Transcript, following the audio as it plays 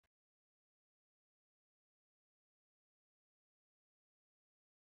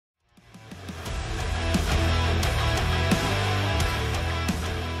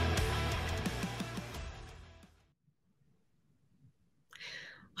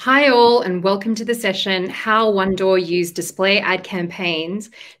Hi all, and welcome to the session, How One Door Used Display Ad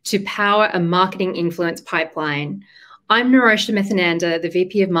Campaigns to Power a Marketing Influence Pipeline. I'm Nirosha Methananda, the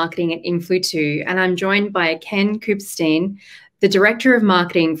VP of Marketing at Influ2, and I'm joined by Ken Kuperstein, the Director of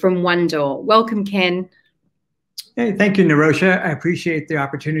Marketing from One Door. Welcome, Ken. Hey, thank you, Nirosha. I appreciate the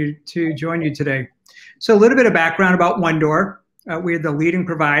opportunity to join you today. So a little bit of background about One Door. We're the leading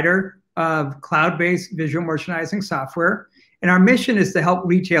provider of cloud-based visual merchandising software. And our mission is to help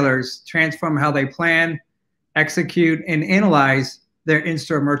retailers transform how they plan, execute, and analyze their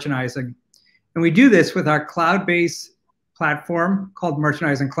in-store merchandising. And we do this with our cloud-based platform called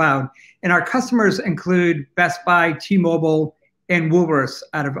Merchandising Cloud. And our customers include Best Buy, T-Mobile, and Woolworths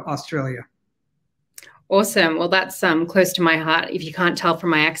out of Australia. Awesome. Well, that's close to my heart. If you can't tell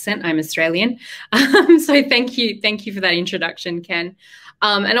from my accent, I'm Australian. So thank you for that introduction, Ken.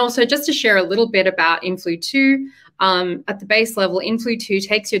 And also just to share a little bit about Influ2. At the base level, Influ2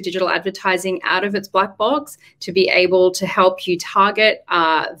 takes your digital advertising out of its black box to be able to help you target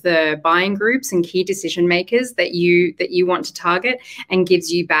the buying groups and key decision makers that you want to target, and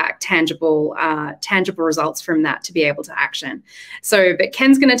gives you back tangible results from that to be able to action. So, but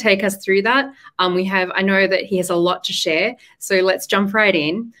Ken's going to take us through that. I know that he has a lot to share, so let's jump right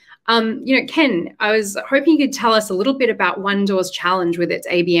in. Ken, I was hoping you could tell us a little bit about One Door's challenge with its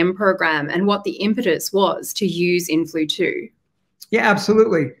ABM program and what the impetus was to use Influ2. Yeah,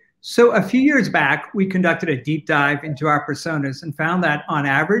 absolutely. So a few years back, we conducted a deep dive into our personas and found that on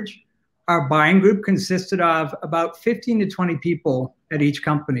average, our buying group consisted of about 15 to 20 people at each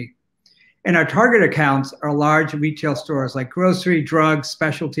company. And our target accounts are large retail stores like grocery, drugs,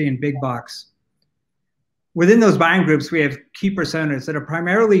 specialty, and big box. Within those buying groups, we have key personas that are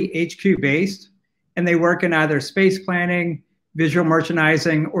primarily HQ-based, and they work in either space planning, visual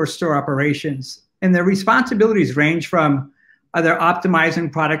merchandising, or store operations. And their responsibilities range from either optimizing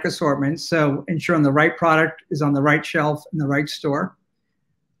product assortments, so ensuring the right product is on the right shelf in the right store,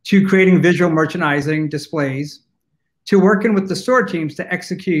 to creating visual merchandising displays, to working with the store teams to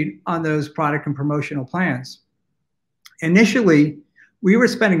execute on those product and promotional plans. Initially, we were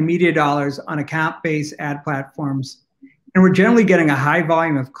spending media dollars on account-based ad platforms, and we're generally getting a high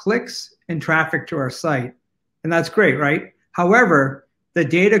volume of clicks and traffic to our site. And that's great, right? However, the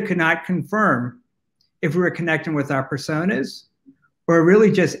data could not confirm if we were connecting with our personas or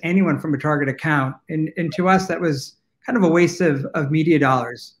really just anyone from a target account. And to us, that was kind of a waste of media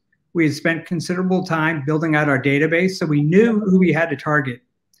dollars. We had spent considerable time building out our database, so we knew who we had to target.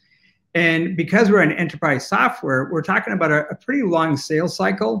 And because we're an enterprise software, we're talking about a pretty long sales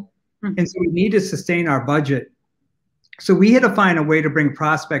cycle. And so we need to sustain our budget. So we had to find a way to bring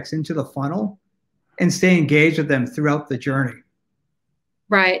prospects into the funnel and stay engaged with them throughout the journey.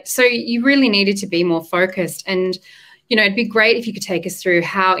 Right. So you really needed to be more focused. And, it'd be great if you could take us through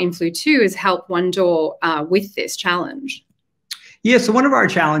how Influ2 has helped One Door with this challenge. Yeah, so one of our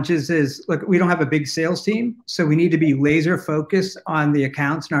challenges is, look, we don't have a big sales team, so we need to be laser focused on the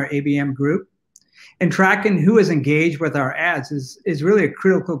accounts in our ABM group. And tracking who is engaged with our ads is really a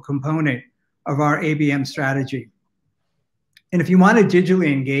critical component of our ABM strategy. And if you want to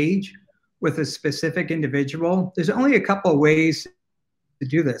digitally engage with a specific individual, there's only a couple of ways to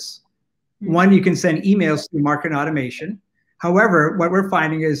do this. One, you can send emails through marketing automation. However, what we're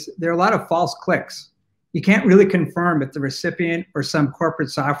finding is there are a lot of false clicks. You can't really confirm if the recipient or some corporate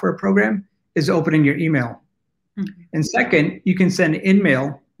software program is opening your email. And second, you can send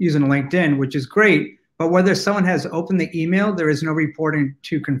in-mail using LinkedIn, which is great, but whether someone has opened the email, there is no reporting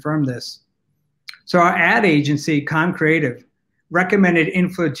to confirm this. So our ad agency, Con Creative, recommended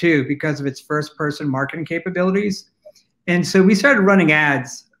Influ2 because of its first-person marketing capabilities. And so we started running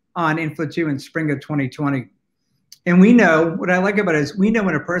ads on Influ2 in spring of 2020. And we know, what I like about it is we know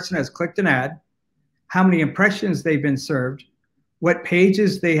when a person has clicked an ad, how many impressions they've been served, what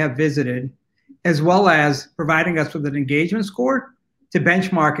pages they have visited, as well as providing us with an engagement score to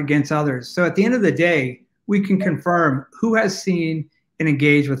benchmark against others. So at the end of the day, we can confirm who has seen and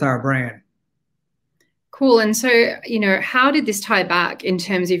engaged with our brand. Cool. And so, how did this tie back in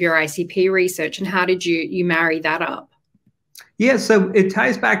terms of your ICP research, and how did you marry that up? Yeah, so it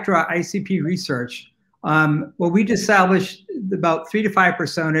ties back to our ICP research. Well, we established about 3 to 5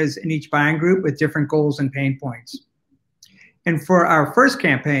 personas in each buying group with different goals and pain points. And for our first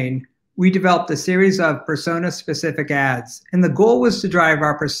campaign, we developed a series of persona-specific ads. And the goal was to drive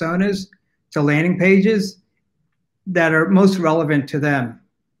our personas to landing pages that are most relevant to them.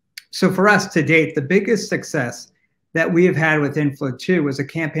 So for us to date, the biggest success that we have had with Influ2 was a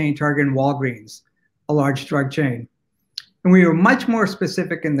campaign targeting Walgreens, a large drug chain. And we were much more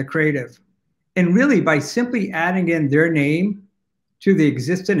specific in the creative. And really, by simply adding in their name to the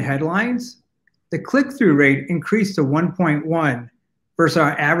existing headlines, the click-through rate increased to 1.1 versus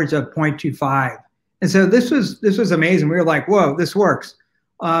our average of 0.25. And so this was amazing. We were like, whoa, this works.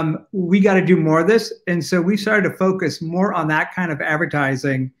 We got to do more of this. And so we started to focus more on that kind of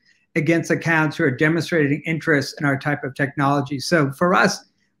advertising against accounts who are demonstrating interest in our type of technology. So for us,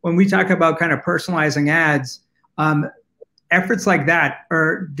 when we talk about kind of personalizing ads, efforts like that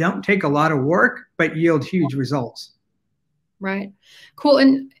don't take a lot of work, but yield huge results. Right. Cool.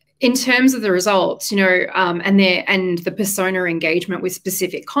 And in terms of the results, and the persona engagement with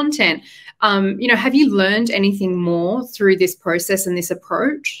specific content, have you learned anything more through this process and this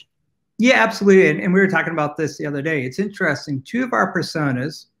approach? Yeah, absolutely. And we were talking about this the other day. It's interesting. 2 of our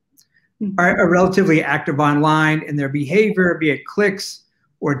personas are relatively active online, and their behavior, be it clicks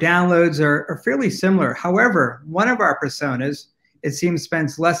or downloads, are fairly similar. However, one of our personas, it seems,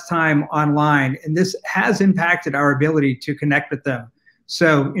 spends less time online, and this has impacted our ability to connect with them.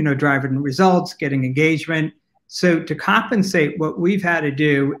 So, driving results, getting engagement. So to compensate, what we've had to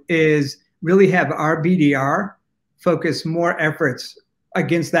do is really have our BDR focus more efforts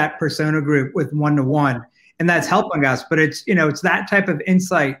against that persona group with one-to-one. And that's helping us. But it's that type of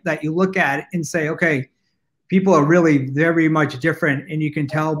insight that you look at and say, okay, people are really very much different. And you can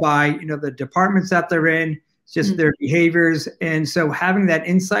tell by, the departments that they're in, just their behaviors. And so having that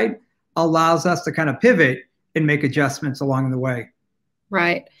insight allows us to kind of pivot and make adjustments along the way.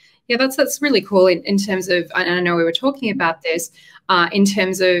 Right. Yeah, that's really cool in terms of, and I know we were talking about this, in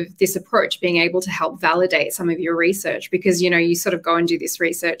terms of this approach, being able to help validate some of your research, because, you sort of go and do this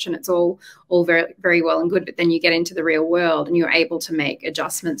research and it's all very, very well and good, but then you get into the real world and you're able to make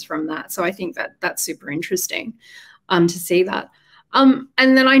adjustments from that. So I think that's super interesting to see that. And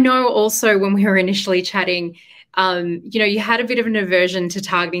then I know also when we were initially chatting, you had a bit of an aversion to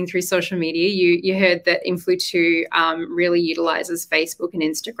targeting through social media. You heard that Influ2 really utilizes Facebook and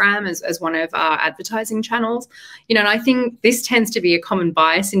Instagram as one of our advertising channels. And I think this tends to be a common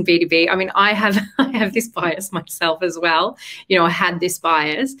bias in B2B. I mean, I have this bias myself as well. I had this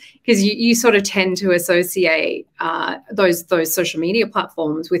bias because you sort of tend to associate those social media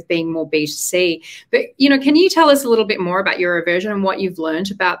platforms with being more B2C. But, can you tell us a little bit more about your aversion and what you've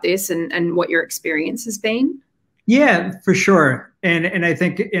learned about this and what your experience has been? Yeah, for sure. And I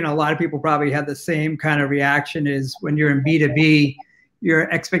think, a lot of people probably have the same kind of reaction is when you're in B2B, your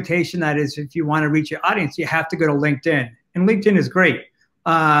expectation that is if you want to reach your audience, you have to go to LinkedIn. And LinkedIn is great.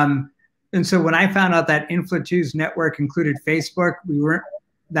 And so when I found out that Influ2's network included Facebook, we weren't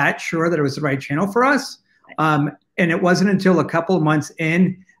that sure that it was the right channel for us. And it wasn't until a couple of months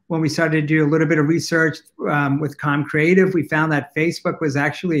in when we started to do a little bit of research with Com Creative, we found that Facebook was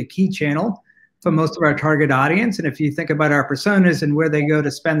actually a key channel for most of our target audience. And if you think about our personas and where they go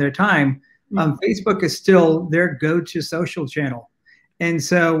to spend their time, Facebook is still their go-to social channel. And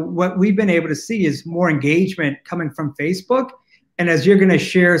so what we've been able to see is more engagement coming from Facebook. And as you're going to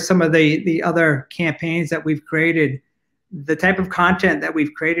share some of the other campaigns that we've created, the type of content that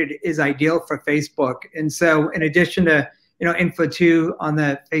we've created is ideal for Facebook. And so in addition to, Influ2 on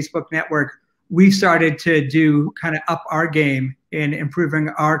the Facebook network, we've started to do kind of up our game in improving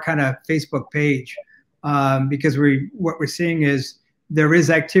our kind of Facebook page because what we're seeing is there is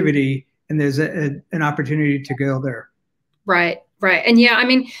activity and there's an opportunity to go there. Right. And yeah, I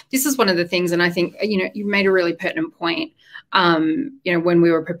mean, this is one of the things, and I think, you made a really pertinent point, when we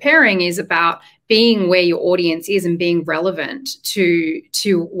were preparing, is about being where your audience is and being relevant to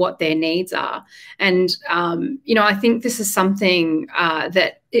what their needs are. And, I think this is something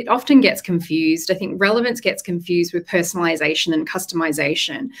that it often gets confused. I think relevance gets confused with personalization and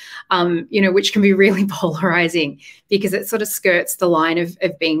customization, which can be really polarizing because it sort of skirts the line of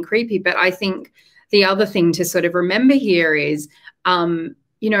being creepy. But I think the other thing to sort of remember here is,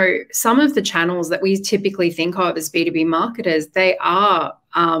 some of the channels that we typically think of as B2B marketers, they are,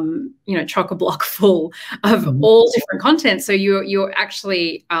 chock-a-block full of all different content. So you're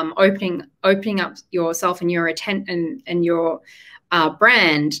actually opening up yourself and your and your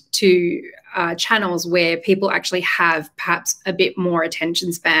brand to channels where people actually have perhaps a bit more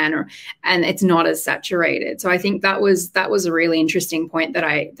attention span, and it's not as saturated. So I think that was a really interesting point that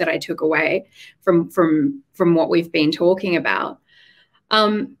I took away from what we've been talking about.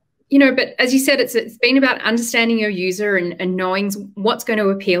 But as you said, it's been about understanding your user and knowing what's going to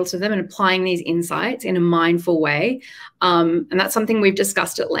appeal to them and applying these insights in a mindful way. And that's something we've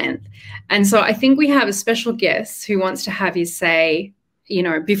discussed at length. And so I think we have a special guest who wants to have his say,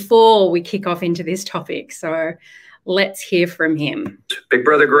 before we kick off into this topic. So let's hear from him. Big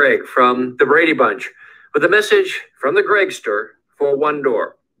Brother Greg from the Brady Bunch with a message from the Gregster for one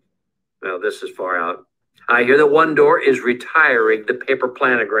door. Well, this is far out. I hear that One Door is retiring the paper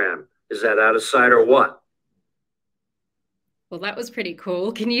planogram. Is that out of sight or what? Well, that was pretty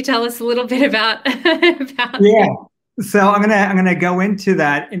cool. Can you tell us a little bit about about Yeah. So I'm gonna go into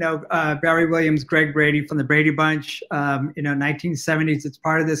that. Barry Williams, Greg Brady from the Brady Bunch. 1970s. It's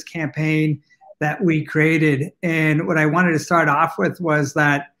part of this campaign that we created. And what I wanted to start off with was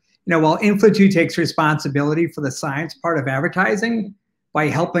that, while Influ2 takes responsibility for the science part of advertising by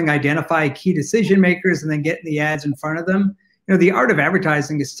helping identify key decision makers and then getting the ads in front of them, the art of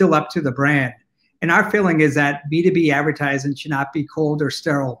advertising is still up to the brand. And our feeling is that B2B advertising should not be cold or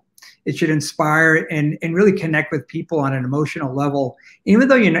sterile. It should inspire and really connect with people on an emotional level. Even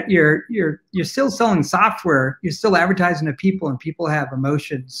though you're still selling software, you're still advertising to people, and people have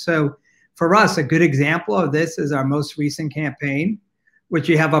emotions. So for us, a good example of this is our most recent campaign, which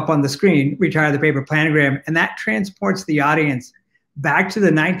you have up on the screen, Retire the Paper Planogram, and that transports the audience back to the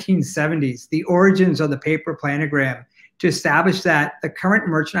 1970s, the origins of the paper planogram, to establish that the current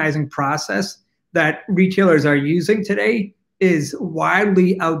merchandising process that retailers are using today is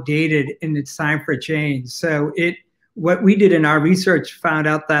widely outdated and it's time for change. So what we did in our research found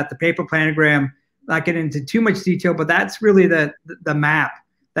out that the paper planogram, not get into too much detail, but that's really the map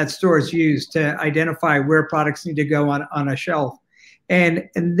that stores use to identify where products need to go on a shelf. And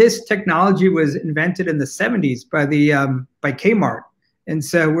this technology was invented in the 70s by Kmart. And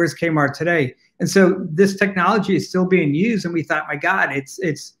so where's Kmart today? And so this technology is still being used, and we thought, my God, it's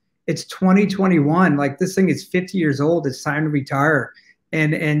 2021. Like, this thing is 50 years old. It's time to retire.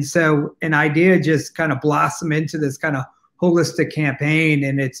 And so an idea just kind of blossomed into this kind of holistic campaign,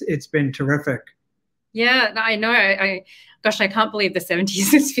 and it's been terrific. Yeah, I know. Gosh, I can't believe the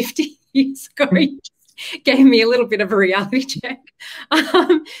 70s is 50 years ago. Gave me a little bit of a reality check.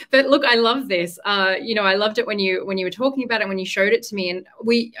 But look, I love this. I loved it when you were talking about it, when you showed it to me. And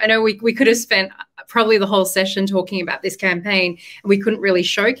I know we could have spent probably the whole session talking about this campaign, and we couldn't really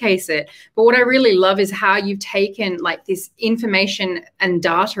showcase it. But what I really love is how you've taken like this information and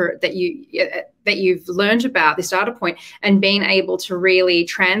data that you've learned about, this data point, and been able to really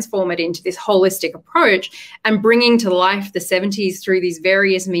transform it into this holistic approach and bringing to life the 70s through these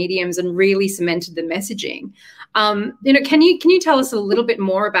various mediums and really cemented the messaging. Can you tell us a little bit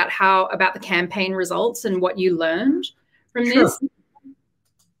more about the campaign results and what you learned from this?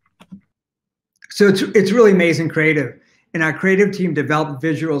 So it's really amazing creative. And our creative team developed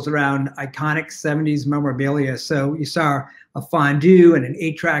visuals around iconic 70s memorabilia. So you saw a fondue and an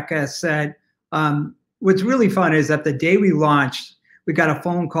 8-track set. What's really fun is that the day we launched, we got a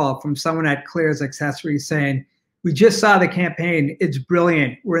phone call from someone at Claire's Accessories saying, we just saw the campaign. It's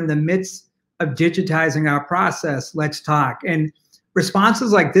brilliant. We're in the midst of digitizing our process. Let's talk. And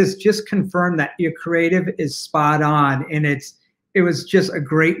responses like this just confirm that your creative is spot on. And it was just a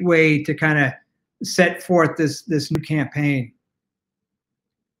great way to kind of set forth this new campaign.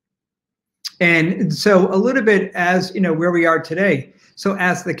 And so a little bit as where we are today. So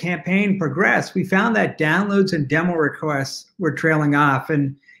as the campaign progressed, we found that downloads and demo requests were trailing off.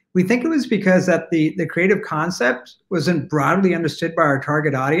 And we think it was because that the creative concept wasn't broadly understood by our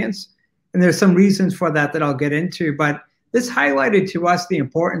target audience. And there's some reasons for that I'll get into. But this highlighted to us the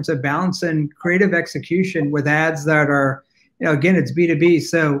importance of balancing creative execution with ads that are, again, it's B2B,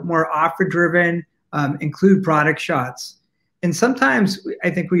 so more offer-driven, include product shots. And sometimes I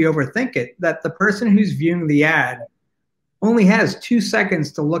think we overthink it, that the person who's viewing the ad only has 2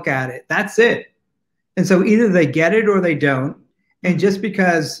 seconds to look at it. That's it. And so either they get it or they don't. And just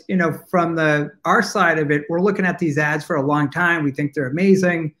because, from our side of it, we're looking at these ads for a long time, we think they're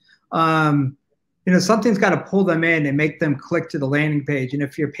amazing. Something's got to pull them in and make them click to the landing page. And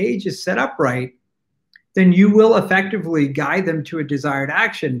if your page is set up right, then you will effectively guide them to a desired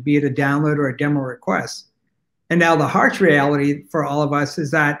action, be it a download or a demo request. And now the harsh reality for all of us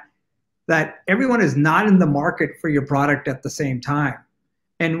is that everyone is not in the market for your product at the same time.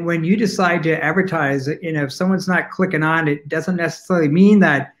 And when you decide to advertise, if someone's not clicking on, it doesn't necessarily mean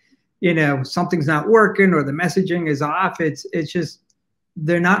that, something's not working or the messaging is off. It's just,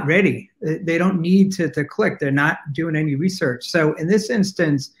 they're not ready. They don't need to click. They're not doing any research. So in this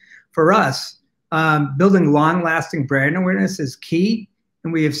instance, for us, building long-lasting brand awareness is key,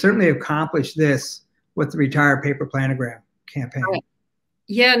 and we have certainly accomplished this with the Retire Paper Planogram campaign.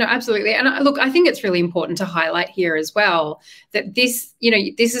 Yeah, no, absolutely. And look, I think it's really important to highlight here as well that this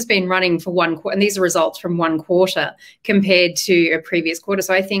has been running for 1 quarter, and these are results from 1 quarter compared to a previous quarter.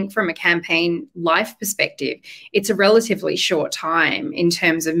 So I think from a campaign life perspective, it's a relatively short time in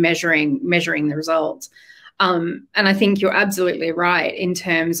terms of measuring the results. And I think you're absolutely right in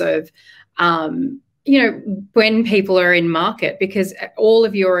terms of when people are in market, because all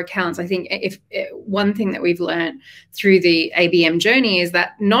of your accounts, I think if one thing that we've learned through the ABM journey is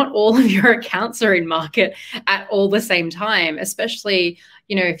that not all of your accounts are in market at all the same time, especially,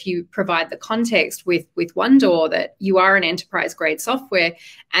 if you provide the context with One Door that you are an enterprise grade software,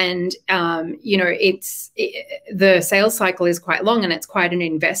 and the sales cycle is quite long, and it's quite an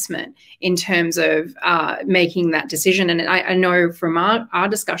investment in terms of making that decision. And I know from our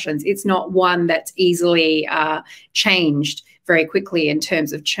discussions, it's not one that's easily changed very quickly in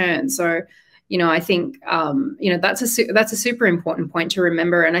terms of churn. So, I think that's a super important point to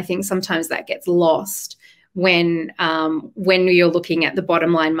remember, and I think sometimes that gets lost when you're looking at the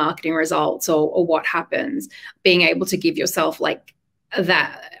bottom line marketing results or what happens. Being able to give yourself like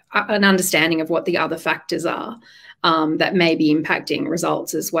that an understanding of what the other factors are that may be impacting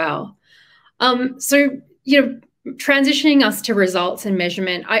results as well. So transitioning us to results and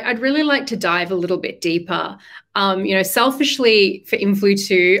measurement, I'd really like to dive a little bit deeper. Selfishly for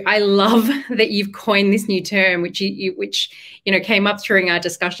Influ2, I love that you've coined this new term, which came up during our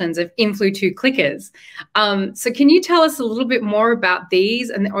discussions of Influ2 clickers. So can you tell us a little bit more about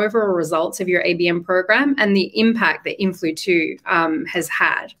these and the overall results of your ABM program and the impact that Influ2 has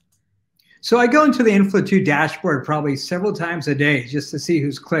had? So I go into the Influ2 dashboard probably several times a day just to see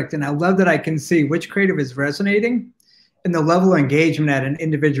who's clicked. And I love that I can see which creative is resonating and the level of engagement at an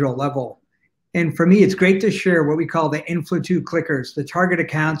individual level. And for me, it's great to share what we call the Influ2 clickers, the target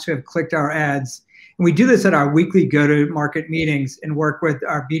accounts who have clicked our ads. And we do this at our weekly go-to-market meetings and work with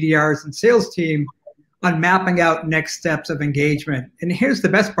our BDRs and sales team on mapping out next steps of engagement. And here's the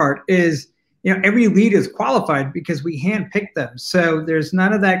best part is, every lead is qualified because we handpick them. So there's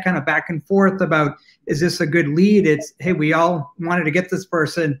none of that kind of back and forth about, is this a good lead? It's, hey, we all wanted to get this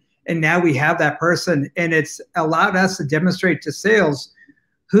person, and now we have that person. And it's allowed us to demonstrate to sales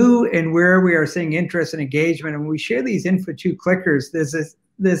who and where we are seeing interest and engagement. And when we share these Influ2 clickers, there's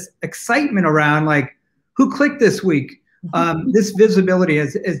this excitement around like, who clicked this week? This visibility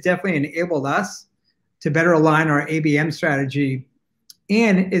has definitely enabled us to better align our ABM strategy,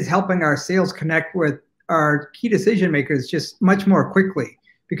 and is helping our sales connect with our key decision makers just much more quickly,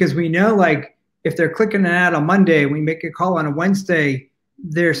 because we know like if they're clicking an ad on Monday, we make a call on a Wednesday,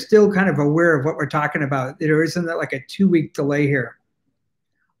 they're still kind of aware of what we're talking about. There isn't like a 2-week delay here.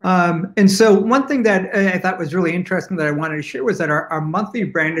 And so one thing that I thought was really interesting that I wanted to share was that our monthly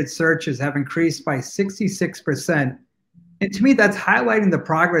branded searches have increased by 66%. And to me, that's highlighting the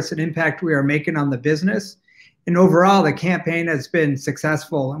progress and impact we are making on the business. And overall, the campaign has been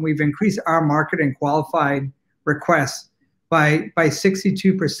successful, and we've increased our marketing qualified requests by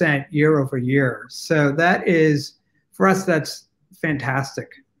 62% year over year. So that is, for us, that's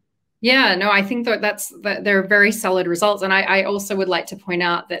fantastic. Yeah, no, I think that they're very solid results. And I also would like to point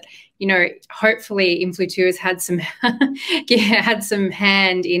out that, hopefully Influ2 has had some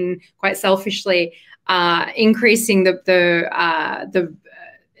hand in, quite selfishly, increasing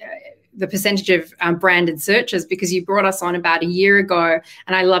the percentage of branded searches, because you brought us on about a year ago,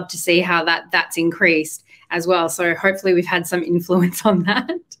 and I love to see how that's increased as well. So hopefully we've had some influence on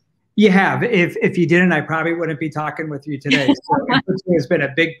that. You have. If you didn't, I probably wouldn't be talking with you today. So it has been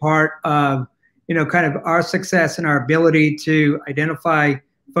a big part of, kind of our success and our ability to identify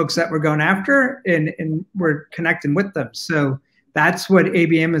folks that we're going after, and we're connecting with them. So that's what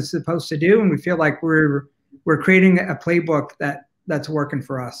ABM is supposed to do, and we feel like we're creating a playbook that's working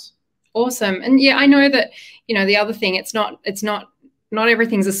for us. Awesome. And yeah, I know that, the other thing, it's not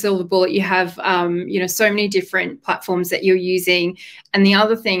everything's a silver bullet. You have, so many different platforms that you're using. And the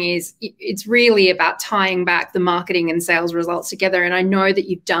other thing is it's really about tying back the marketing and sales results together. And I know that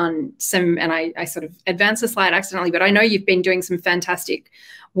you've done some, and I sort of advanced the slide accidentally, but I know you've been doing some fantastic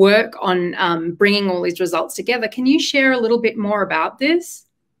work on bringing all these results together. Can you share a little bit more about this?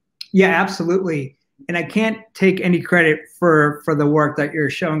 Yeah, absolutely. And I can't take any credit for the work that you're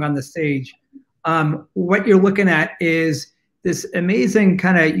showing on the stage. What you're looking at is this amazing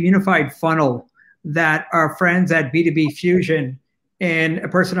kind of unified funnel that our friends at B2B Fusion and a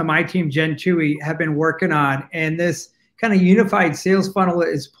person on my team, Jen Tui, have been working on. And this kind of unified sales funnel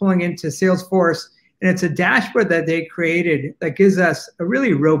is pulling into Salesforce. And it's a dashboard that they created that gives us a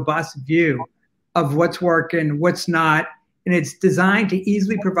really robust view of what's working, what's not. And it's designed to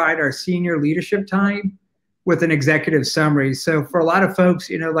easily provide our senior leadership time with an executive summary. So for a lot of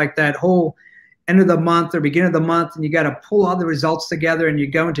folks, like that whole end of the month or beginning of the month, and you got to pull all the results together, and you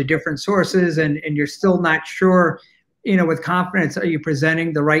go into different sources, and you're still not sure, with confidence, are you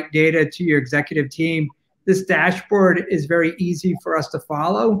presenting the right data to your executive team? This dashboard is very easy for us to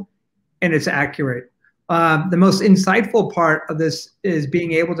follow, and it's accurate. The most insightful part of this is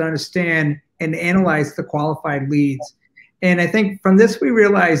being able to understand and analyze the qualified leads. And I think from this, we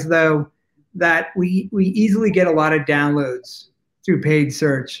realized, though, that we easily get a lot of downloads through paid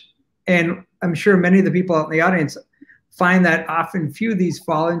search. And I'm sure many of the people out in the audience find that often few of these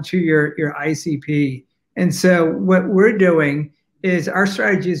fall into your ICP. And so what we're doing is our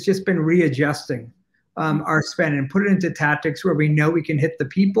strategy has just been readjusting our spend and put it into tactics where we know we can hit the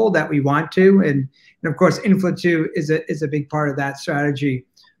people that we want to. And of course, Influ2 is a big part of that strategy.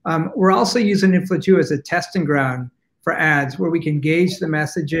 We're also using Influ2 as a testing ground for ads where we can gauge the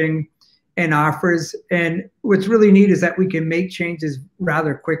messaging and offers. And what's really neat is that we can make changes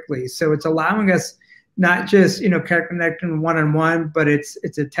rather quickly. So it's allowing us not just, connecting one-on-one, but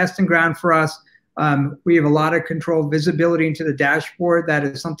it's a testing ground for us. We have a lot of control, visibility into the dashboard. That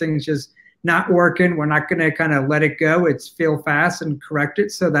if something's just not working, we're not going to kind of let it go. It's fail fast and correct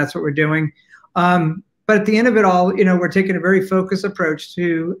it. So that's what we're doing. But at the end of it all, we're taking a very focused approach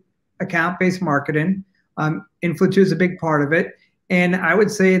to account-based marketing. Influ2 is a big part of it. And I would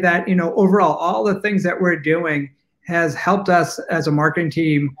say that, overall, all the things that we're doing has helped us as a marketing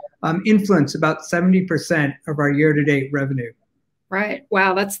team influence about 70% of our year-to-date revenue. Right.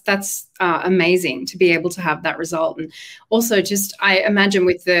 Wow. That's amazing to be able to have that result. And also just, I imagine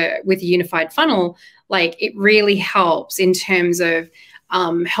with the unified funnel, like it really helps in terms of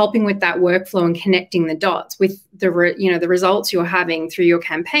helping with that workflow and connecting the dots with the results you're having through your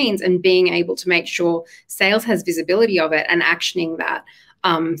campaigns and being able to make sure sales has visibility of it and actioning that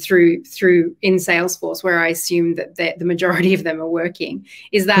through in Salesforce, where I assume that the majority of them are working.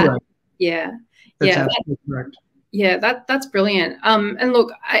 Is that correct? Yeah. That's absolutely correct. Yeah, that's brilliant. And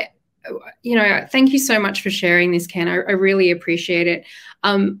look, thank you so much for sharing this, Ken. I really appreciate it.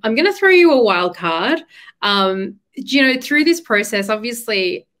 I'm going to throw you a wild card. Through this process,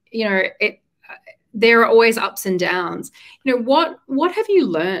 obviously, there are always ups and downs. What have you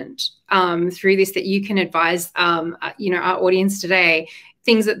learned through this that you can advise, our audience today,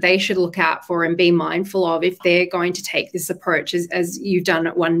 things that they should look out for and be mindful of if they're going to take this approach as you've done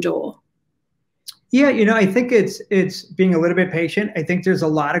at One Door? Yeah, I think it's being a little bit patient. I think there's a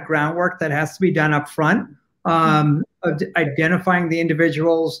lot of groundwork that has to be done up front, of identifying the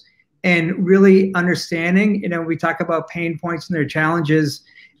individuals and really understanding, we talk about pain points and their challenges,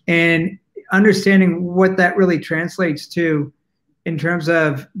 and understanding what that really translates to in terms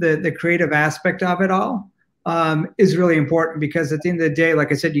of the creative aspect of it all is really important, because at the end of the day,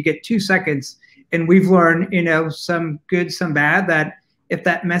 like I said, you get 2 seconds, and we've learned, some good, some bad, that if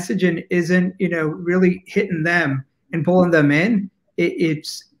that messaging isn't, really hitting them and pulling them in,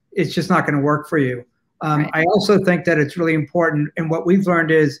 it's just not going to work for you. Right. I also think that it's really important, and what we've learned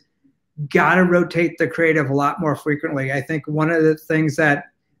is got to rotate the creative a lot more frequently. I think one of the things that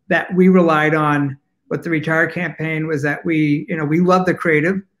we relied on with the Retire campaign was that we loved the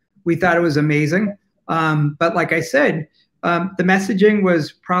creative. We thought it was amazing. But like I said, the messaging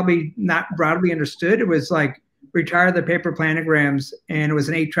was probably not broadly understood. It was like, retire the paper planograms, and it was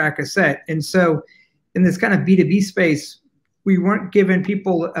an 8-track cassette. And so in this kind of B2B space, we weren't giving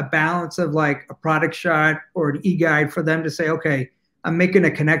people a balance of like a product shot or an e-guide for them to say, okay, I'm making a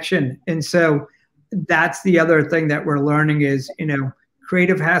connection. And so that's the other thing that we're learning is,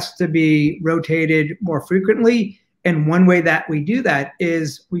 creative has to be rotated more frequently. And one way that we do that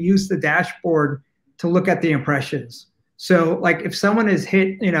is we use the dashboard to look at the impressions. So like if someone has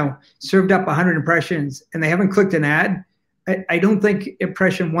hit, served up 100 impressions and they haven't clicked an ad, I don't think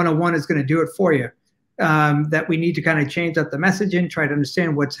impression 101 is going to do it for you. That we need to kind of change up the messaging, try to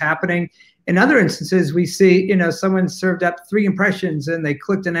understand what's happening. In other instances, we see, someone served up 3 impressions and they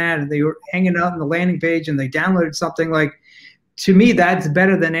clicked an ad and they were hanging out on the landing page and they downloaded something. Like, to me, that's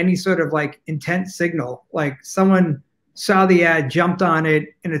better than any sort of like intent signal. Like someone saw the ad, jumped on it,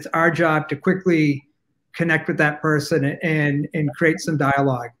 and it's our job to quickly connect with that person and create some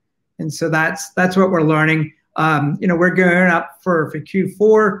dialogue. And so that's what we're learning. We're going up for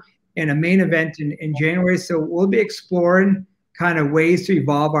Q4 and a main event in January. So we'll be exploring kind of ways to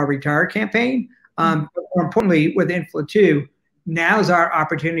evolve our Retire campaign. But more importantly, with Influ2, now's our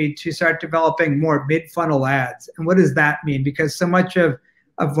opportunity to start developing more mid-funnel ads. And what does that mean? Because so much of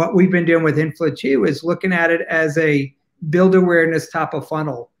what we've been doing with Influ2 is looking at it as a build awareness top of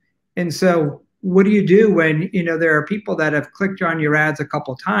funnel. And so what do you do when, there are people that have clicked on your ads a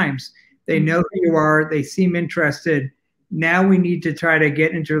couple times? They know who you are. They seem interested. Now we need to try to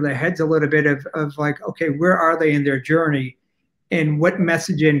get into their heads a little bit of like, okay, where are they in their journey? And what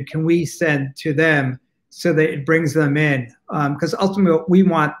messaging can we send to them so that it brings them in? Because ultimately what we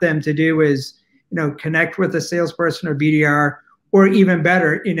want them to do is, connect with a salesperson or BDR, or even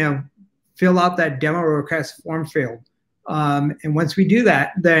better, fill out that demo request form field. And once we do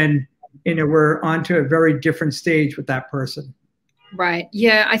that, then we're onto a very different stage with that person. Right.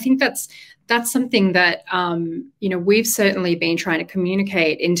 Yeah, I think that's something that we've certainly been trying to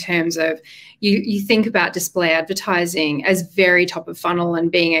communicate in terms of you think about display advertising as very top of funnel and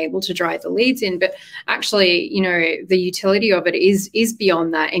being able to drive the leads in, but actually, the utility of it is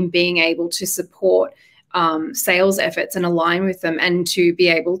beyond that, in being able to support sales efforts and align with them, and to be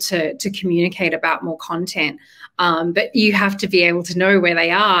able to communicate about more content. But you have to be able to know where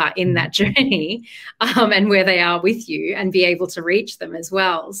they are in that journey, and where they are with you, and be able to reach them as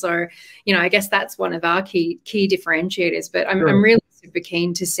well. So, I guess that's one of our key differentiators. But I'm really super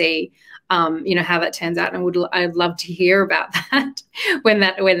keen to see, how that turns out, and I'd love to hear about that when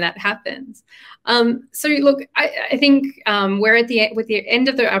that happens. So look, I think we're at the end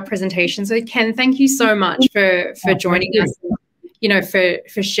of our presentation. So Ken, thank you so much for joining us.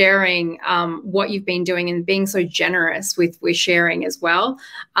 For sharing what you've been doing, and being so generous with sharing as well,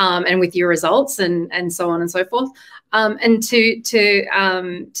 and with your results and so on and so forth. And to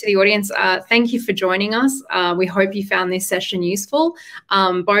the audience, thank you for joining us. We hope you found this session useful.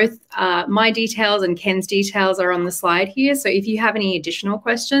 Both my details and Ken's details are on the slide here. So if you have any additional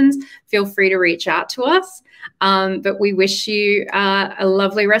questions, feel free to reach out to us. But we wish you a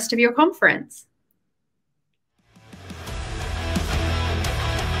lovely rest of your conference.